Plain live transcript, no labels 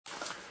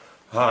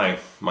Hi,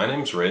 my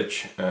name's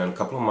Rich, and a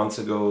couple of months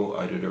ago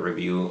I did a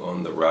review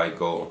on the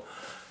Rigol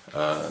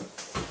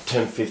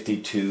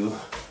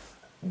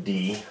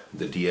 1052D,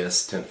 the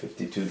DS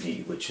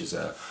 1052D, which is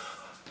a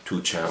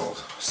 2-channel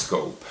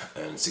scope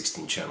and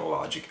 16-channel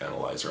logic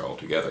analyzer all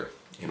together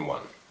in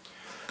one.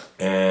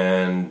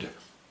 And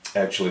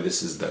actually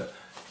this is the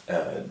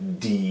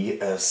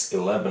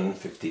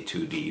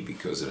DS1152D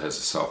because it has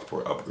a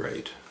software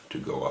upgrade to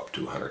go up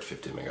to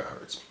 150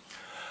 megahertz.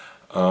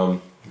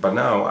 But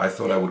now I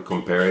thought I would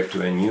compare it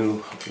to a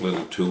new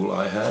little tool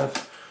I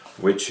have,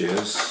 which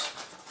is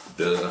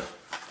the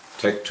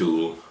Tech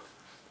Tool,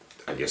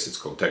 I guess it's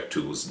called Tech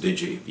Tool's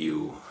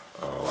DigiView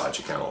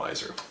Logic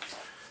Analyzer.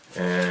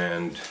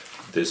 And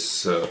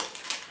this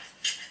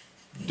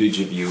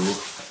DigiView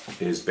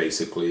is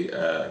basically,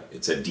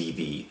 it's a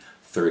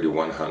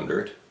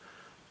DV3100,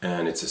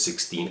 and it's a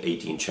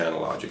 16-18 channel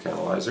logic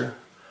analyzer.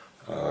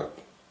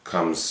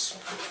 Comes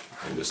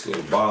in this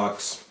little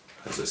box,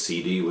 has a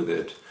CD with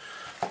it,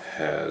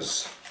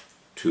 has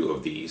two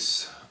of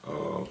these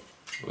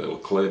little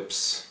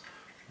clips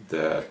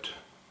that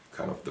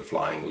kind of the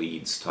flying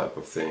leads type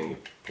of thing. You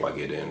plug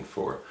it in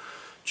for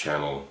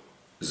channel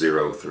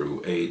 0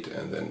 through 8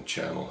 and then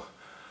channel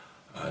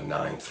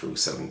 9 through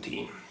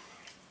 17.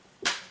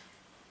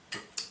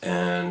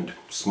 And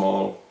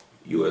small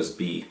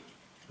USB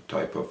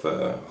type of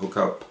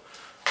hookup,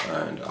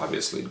 and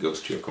obviously it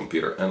goes to your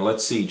computer. And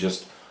let's see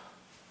just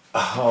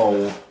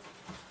how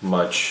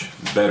much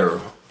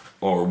better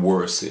or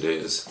worse it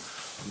is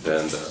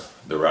than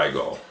the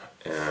Rigol.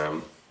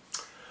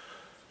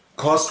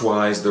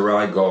 Cost-wise, the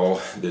Rigol,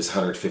 this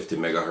 150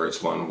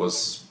 megahertz one,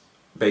 was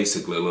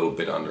basically a little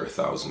bit under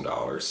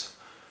 $1,000,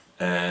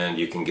 and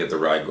you can get the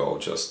Rigol,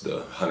 just the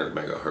 100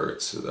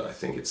 megahertz. I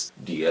think it's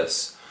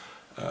DS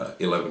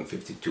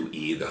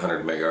 1152E, the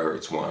 100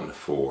 megahertz one,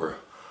 for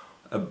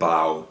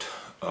about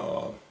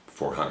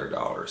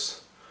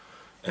 $400.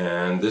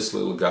 And this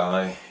little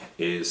guy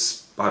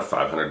is about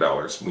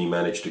 $500. We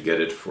managed to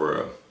get it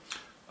for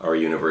our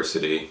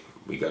university.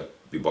 We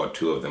bought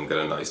two of them, got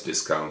a nice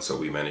discount, so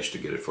we managed to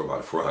get it for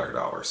about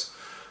 $400.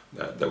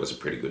 That was a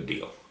pretty good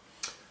deal.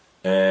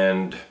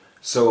 And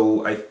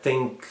so I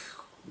think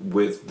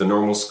with the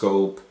normal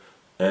scope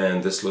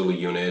and this little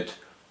unit,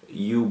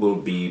 you will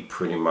be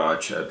pretty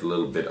much at a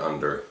little bit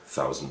under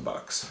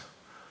 $1,000.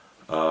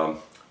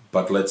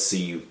 But let's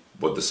see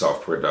what the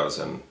software does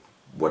and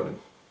what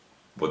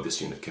this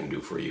unit can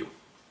do for you.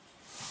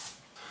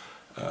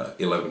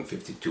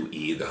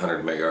 1152E, the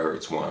 100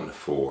 megahertz one,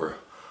 for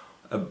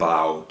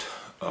about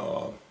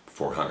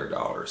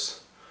 $400.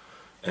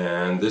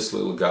 And this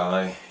little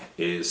guy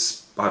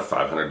is about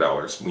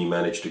 $500. We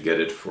managed to get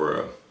it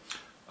for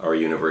our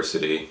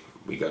university.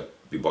 We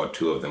bought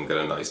two of them, got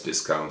a nice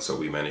discount, so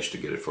we managed to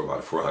get it for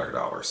about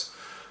 $400.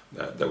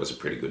 That was a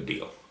pretty good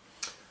deal.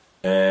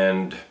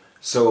 And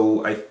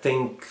so I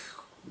think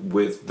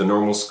with the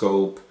normal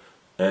scope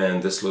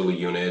and this little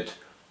unit,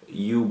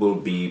 you will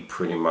be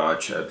pretty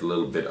much at a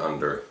little bit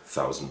under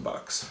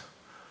 $1,000.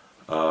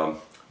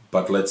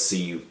 But let's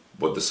see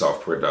what the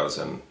software does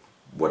and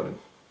what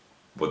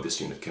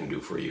this unit can do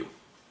for you.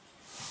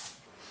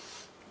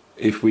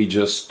 If we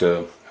just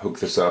hook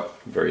this up,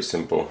 very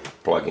simple,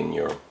 plug in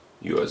your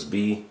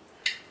USB.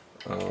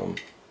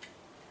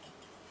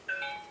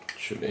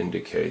 Should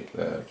indicate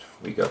that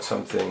we got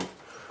something.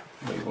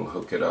 We will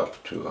hook it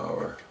up to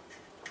our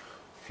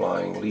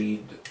flying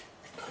lead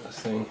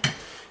thing.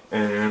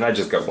 And I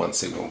just got one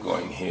signal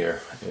going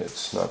here.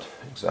 It's not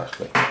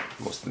exactly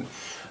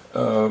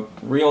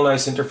real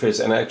nice interface,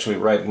 and actually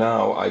right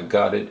now I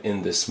got it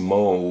in this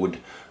mode,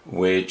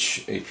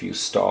 which if you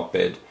stop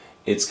it,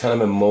 it's kind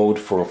of a mode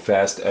for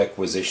fast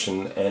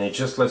acquisition, and it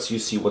just lets you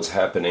see what's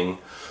happening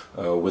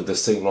with the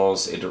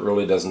signals. It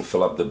really doesn't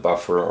fill up the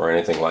buffer or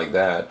anything like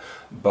that,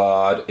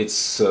 but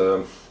it's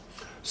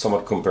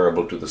somewhat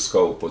comparable to the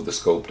scope, what the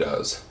scope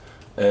does.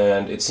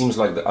 And it seems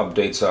like the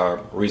updates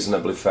are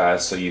reasonably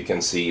fast, so you can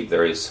see if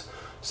there is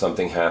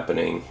something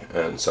happening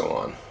and so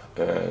on.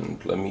 And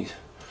let me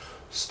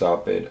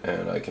stop it,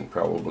 and I can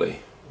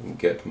probably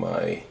get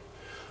my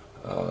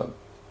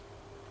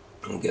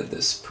get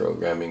this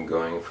programming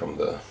going from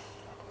the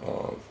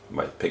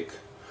my pick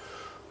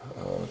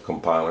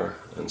compiler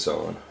and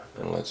so on.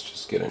 And let's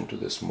just get into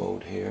this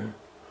mode here,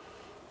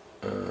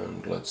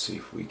 and let's see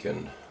if we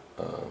can.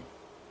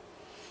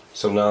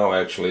 So now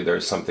actually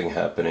there's something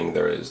happening.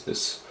 There is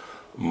this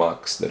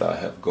mux that I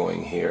have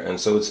going here,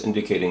 and so it's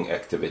indicating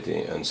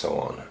activity and so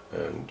on,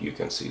 and you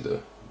can see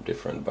the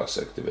different bus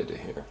activity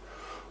here,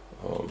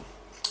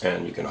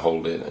 and you can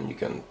hold it and you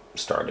can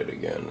start it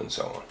again and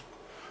so on.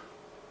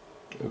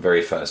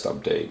 Very fast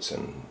updates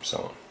and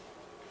so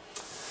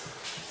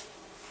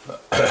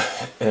on.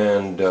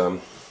 And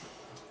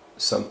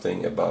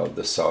something about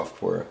the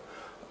software,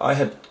 I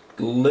had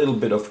a little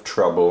bit of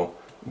trouble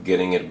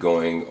getting it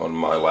going on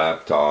my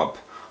laptop.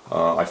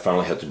 I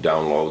finally had to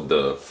download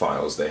the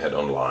files they had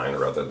online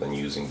rather than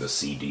using the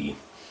CD.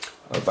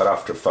 But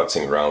after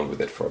futzing around with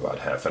it for about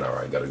half an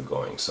hour, I got it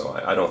going. So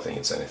I don't think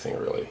it's anything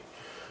really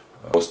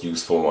Most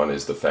useful one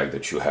is the fact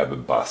that you have a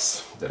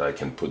bus that I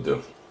can put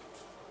the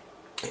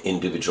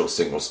individual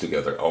signals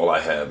together. All I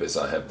have is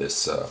I have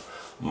this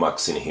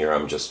mux in here.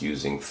 I'm just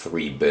using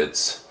 3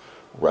 bits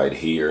right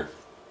here,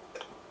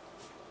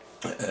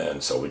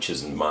 and so which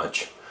isn't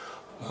much.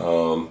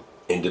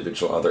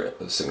 Individual other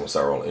signals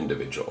are all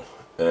individual,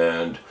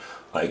 and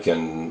I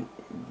can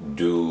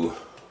do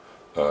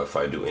if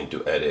I do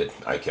into edit,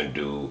 I can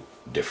do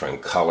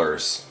different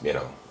colors. You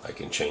know, I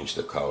can change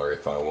the color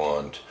if I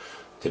want.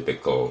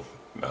 Typical,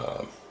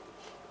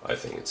 I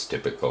think it's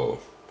typical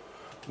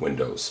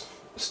Windows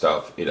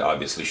stuff. It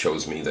obviously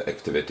shows me the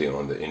activity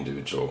on the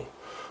individual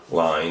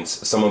lines.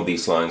 Some of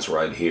these lines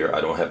right here,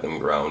 I don't have them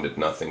grounded,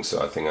 nothing,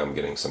 so I think I'm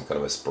getting some kind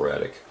of a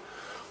sporadic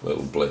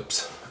little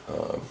blips.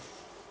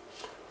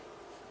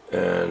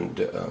 And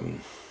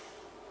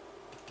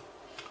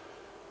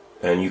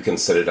you can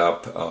set it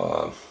up.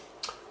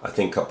 I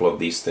think a couple of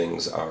these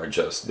things are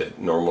just the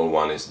normal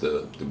one is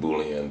the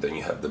Boolean, then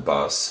you have the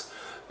bus,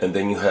 and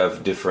then you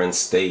have different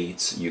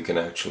states. You can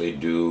actually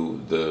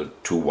do the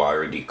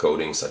 2-wire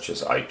decoding, such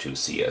as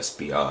I2C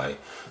SPI.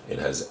 It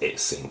has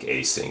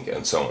async,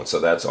 and so on. So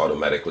that's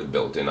automatically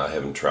built in. I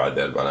haven't tried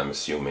that, but I'm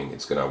assuming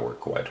it's going to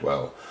work quite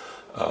well.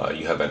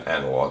 You have an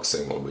analog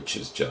signal, which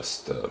is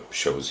just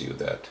shows you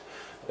that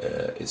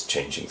it's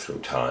changing through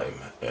time,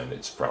 and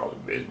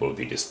it will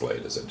be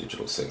displayed as a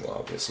digital signal,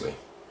 obviously.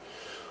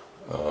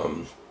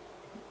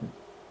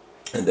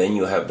 And then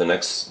you have the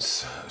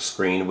next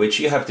screen, which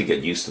you have to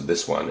get used to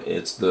this one.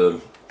 It's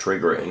the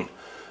triggering,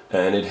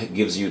 and it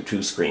gives you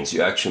 2 screens.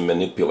 You actually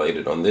manipulate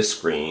it on this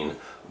screen,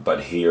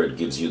 but here it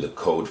gives you the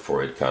code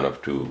for it, kind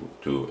of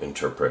to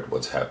interpret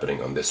what's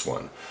happening on this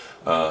one.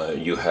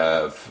 You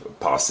have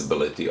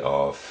possibility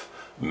of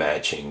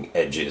matching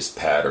edges,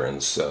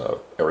 patterns,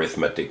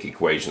 arithmetic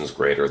equations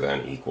greater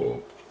than,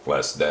 equal,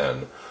 less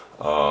than,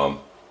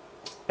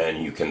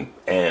 and you can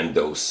AND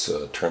those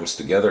terms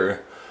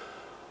together.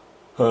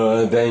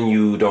 Then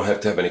you don't have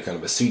to have any kind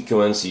of a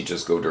sequence. You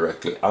just go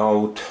directly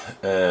out,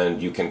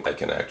 and I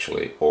can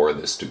actually OR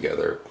this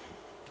together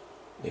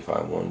if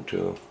I want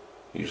to.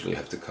 Usually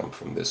have to come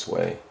from this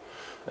way,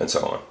 and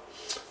so on.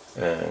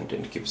 And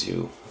it gives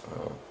you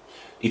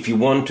if you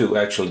want to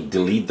actually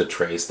delete the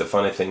trace, the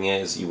funny thing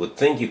is, you would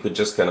think you could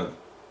just kind of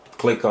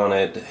click on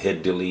it,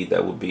 hit delete,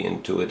 that would be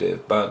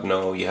intuitive, but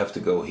no, you have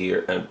to go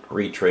here and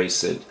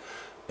retrace it,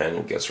 and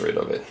it gets rid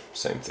of it.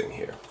 Same thing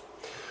here.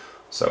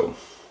 So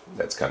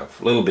that's kind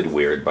of a little bit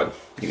weird, but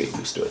you get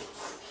used to it.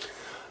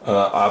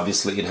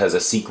 Obviously it has a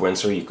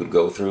sequencer you could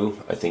go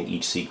through. I think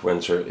each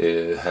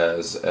sequencer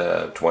has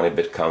a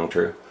 20-bit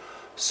counter,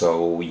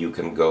 so you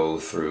can go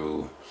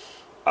through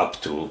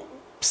up to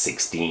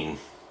 16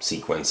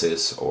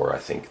 sequences, or I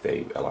think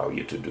they allow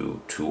you to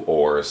do 2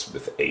 ORs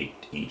with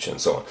 8 each,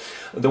 and so on.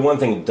 The one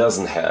thing it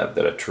doesn't have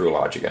that a true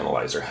logic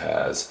analyzer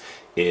has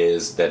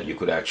is that you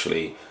could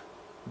actually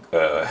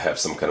have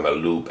some kind of a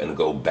loop and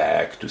go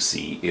back to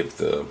see if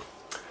the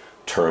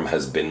term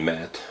has been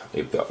met,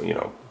 if the, you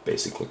know,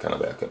 basically kind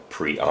of like a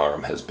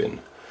pre-arm has been,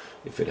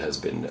 if it has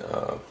been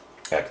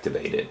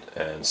activated,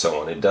 and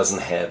so on. It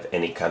doesn't have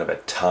any kind of a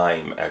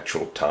time,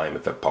 actual time.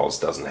 If a pulse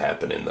doesn't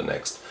happen in the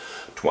next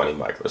 20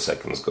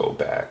 microseconds, go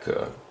back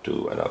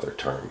to another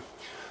term.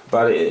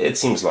 But it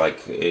seems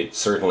like it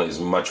certainly is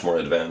much more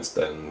advanced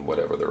than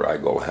whatever the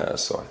Rigol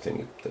has, so I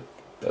think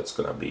that's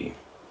going to be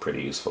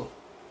pretty useful.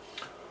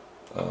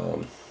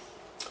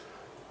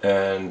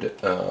 And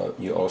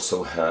you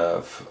also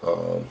have,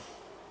 I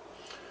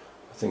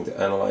think the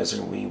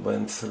analyzer we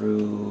went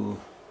through,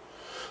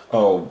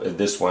 oh,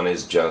 this one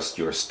is just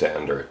your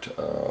standard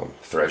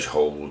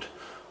threshold.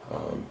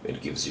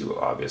 It gives you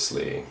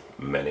obviously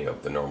many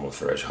of the normal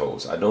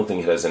thresholds. I don't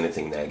think it has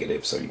anything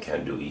negative, so you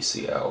can do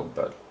ECL,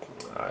 but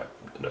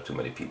not too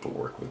many people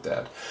work with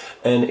that.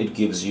 And it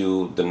gives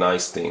you the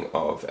nice thing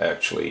of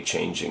actually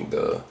changing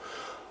the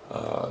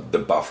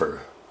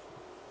buffer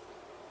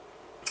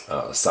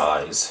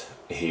size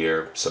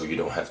here, so you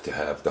don't have to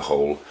have the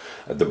whole,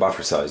 the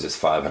buffer size is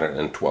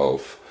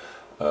 512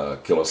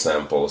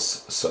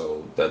 kilosamples,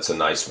 so that's a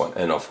nice one.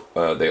 And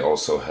they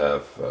also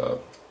have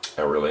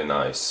a really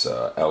nice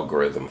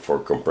algorithm for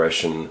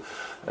compression,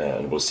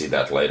 and we'll see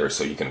that later,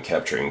 so you can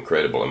capture an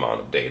incredible amount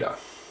of data.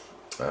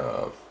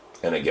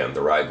 And again, the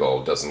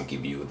Rigol doesn't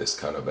give you this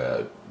kind of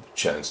a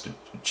chance to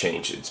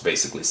change. It's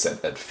basically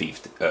set at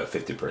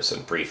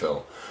 50%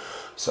 prefill,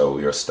 so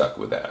you're stuck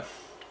with that.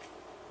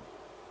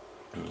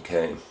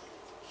 Okay,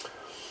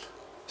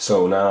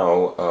 so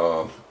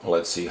now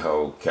let's see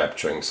how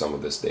capturing some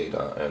of this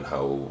data and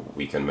how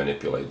we can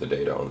manipulate the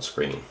data on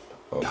screen.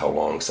 How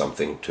long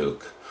something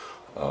took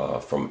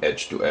from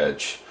edge to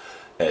edge,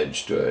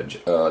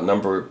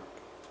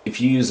 if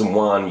you use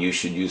 1, you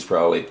should use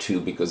probably 2,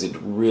 because it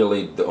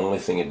really, the only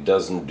thing it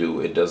doesn't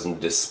do, it doesn't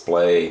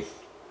display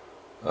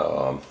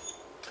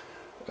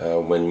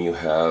when you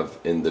have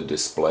in the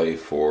display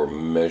for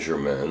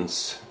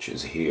measurements, which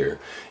is here,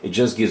 it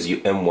just gives you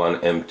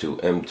M1,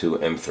 M2, M2,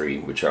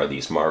 M3, which are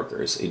these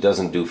markers. It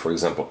doesn't do, for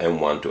example,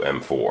 M1 to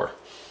M4.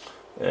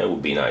 It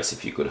would be nice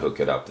if you could hook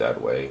it up that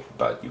way,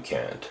 but you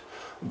can't.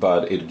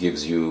 but it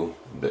gives you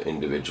the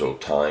individual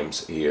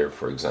times here.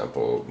 For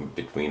example,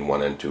 between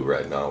 1 and 2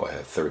 right now I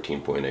have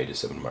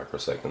 13.87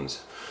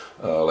 microseconds.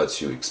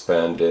 Lets you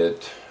expand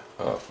it.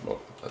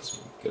 Well, let's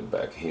get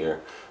back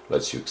here.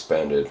 Lets you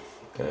expand it,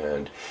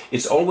 and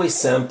it's always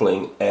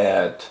sampling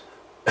at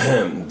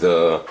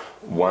the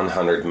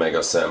 100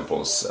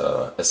 megasamples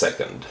a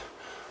second.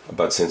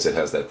 But since it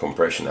has that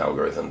compression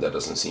algorithm, that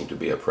doesn't seem to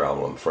be a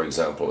problem. For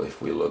example, if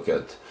we look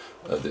at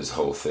this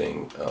whole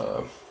thing,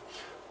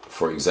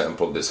 for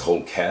example, this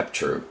whole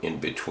capture in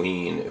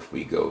between, if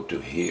we go to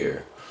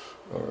here,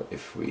 or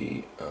if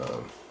we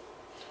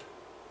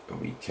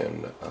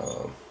can,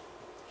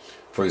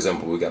 for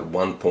example, we got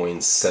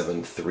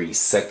 1.73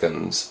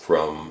 seconds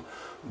from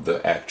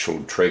the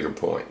actual trigger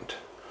point,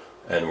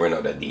 and we're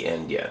not at the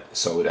end yet.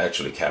 So it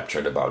actually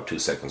captured about 2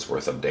 seconds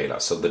worth of data.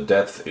 So the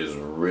depth is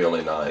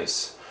really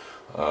nice.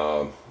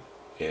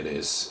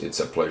 It's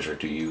a pleasure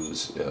to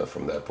use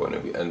from that point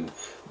of view. And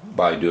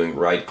by doing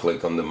right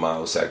click on the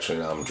mouse, actually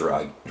now I'm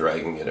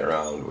dragging it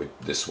around with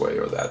this way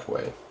or that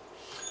way.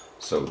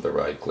 So the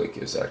right click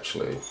is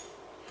actually,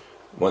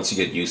 once you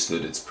get used to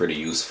it, it's pretty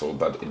useful,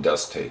 but it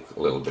does take a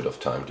little bit of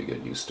time to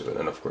get used to it.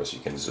 And of course you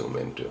can zoom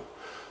in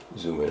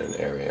an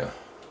area,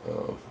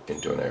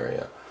 into an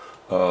area.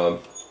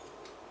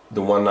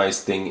 The one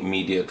nice thing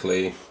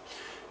immediately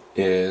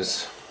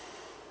is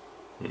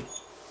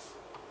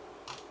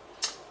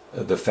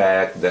the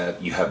fact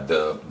that you have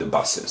the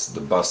buses,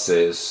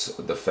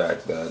 the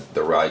fact that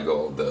the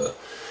Rigol, the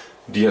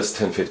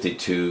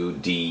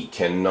DS1052D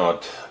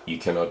you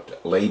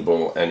cannot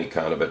label any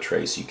kind of a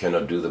trace, you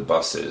cannot do the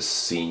buses,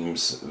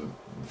 seems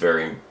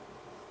very,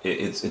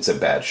 it's a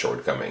bad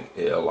shortcoming.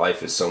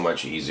 Life is so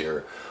much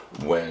easier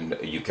when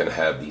you can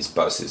have these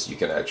buses. You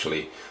can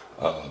actually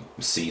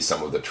see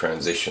some of the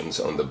transitions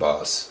on the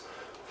bus.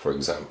 For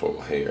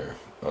example, here,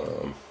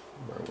 where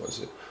was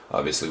it?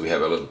 Obviously we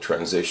have a little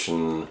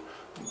transition,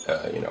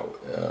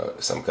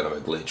 some kind of a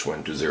glitch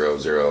went to 0,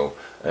 0,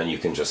 and you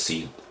can just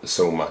see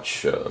so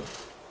much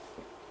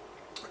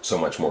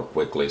more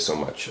quickly, it's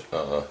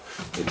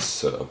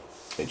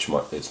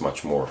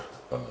much more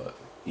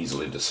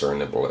easily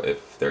discernible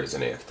if there is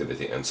any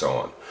activity and so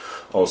on.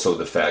 Also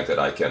the fact that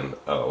I can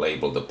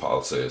label the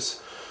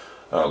pulses,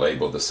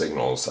 label the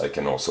signals, I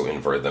can also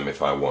invert them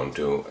if I want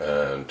to,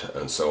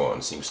 and so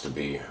on, seems to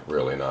be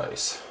really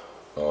nice.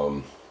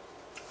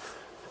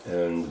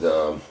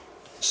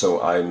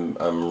 So I'm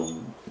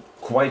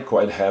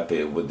quite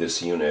happy with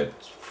this unit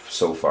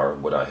so far.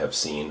 What I have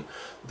seen,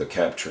 the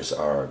captures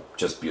are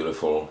just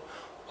beautiful.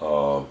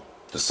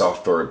 The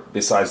software,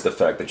 besides the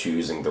fact that you're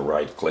using the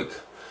right click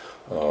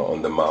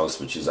on the mouse,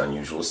 which is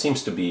unusual,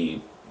 seems to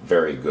be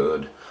very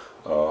good.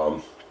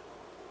 And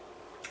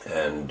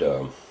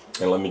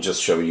let me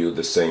just show you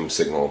the same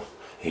signal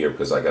here,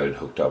 because I got it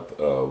hooked up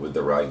with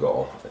the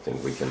Rigol. I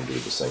think we can do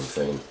the same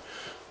thing.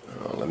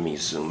 Let me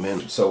zoom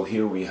in. So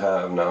here we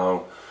have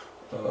now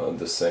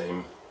the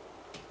same,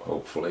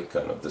 hopefully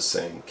kind of the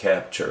same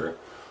capture,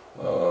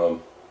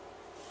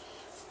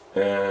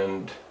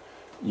 and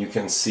you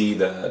can see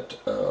that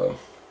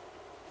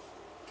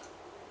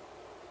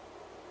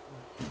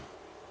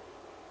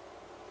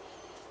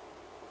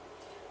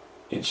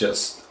it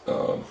just,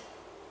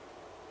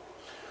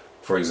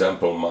 for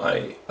example,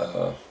 my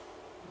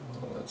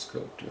let's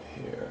go to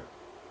here.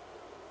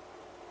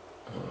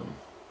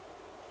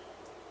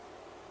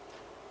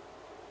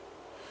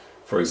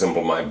 For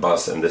example, my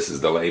bus, and this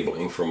is the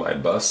labeling for my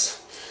bus.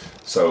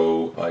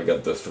 So I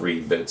got the 3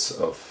 bits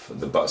of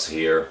the bus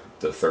here,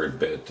 the 3rd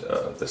bit,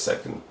 the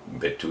 2nd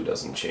bit too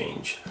doesn't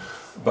change.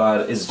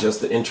 But it's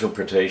just the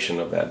interpretation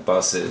of that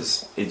bus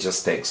it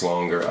just takes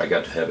longer. I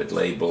got to have it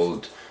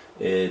labeled.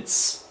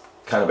 It's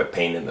kind of a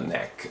pain in the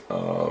neck.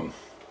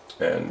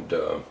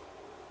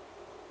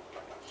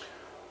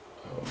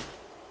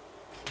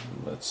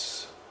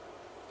 Let's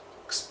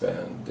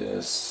expand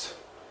this.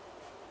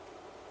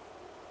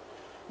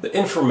 The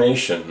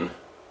information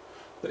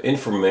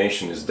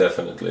is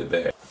definitely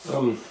there.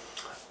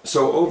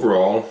 So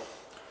overall,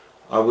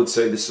 I would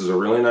say this is a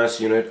really nice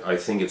unit. I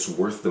think it's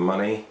worth the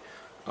money.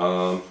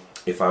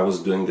 If I was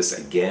doing this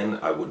again,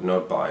 I would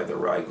not buy the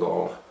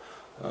Rigol,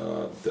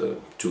 the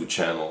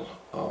 2-channel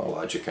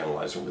logic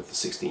analyzer with the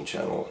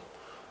 16-channel,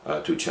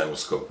 2-channel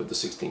scope with the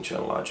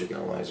 16-channel logic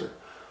analyzer.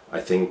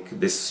 I think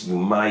this, you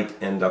might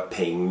end up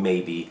paying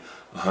maybe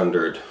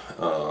 $100,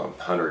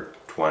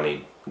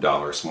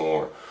 $120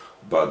 more.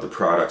 But the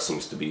product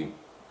seems to be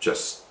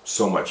just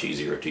so much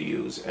easier to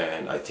use,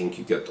 and I think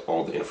you get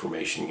all the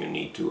information you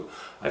need to.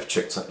 I've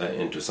checked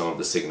into some of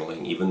the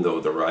signaling, even though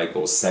the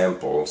Rigol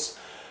samples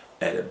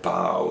at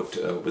about,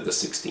 with the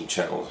 16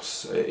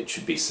 channels, it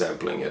should be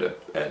sampling at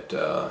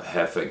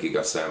half a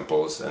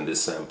gigasamples, and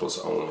this samples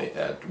only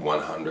at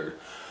 100.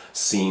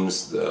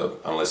 Seems,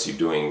 unless you're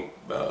doing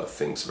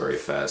things very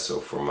fast,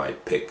 so for my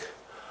PIC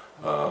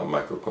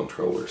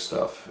microcontroller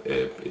stuff,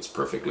 it's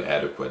perfectly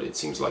adequate. It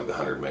seems like the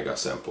 100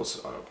 megasamples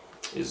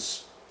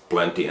is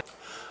plenty,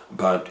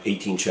 but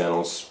 18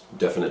 channels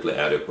definitely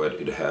adequate.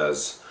 It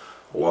has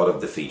a lot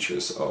of the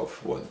features of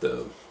what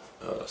the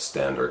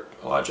standard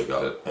logic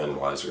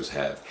analyzers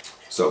have.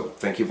 So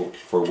thank you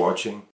for watching.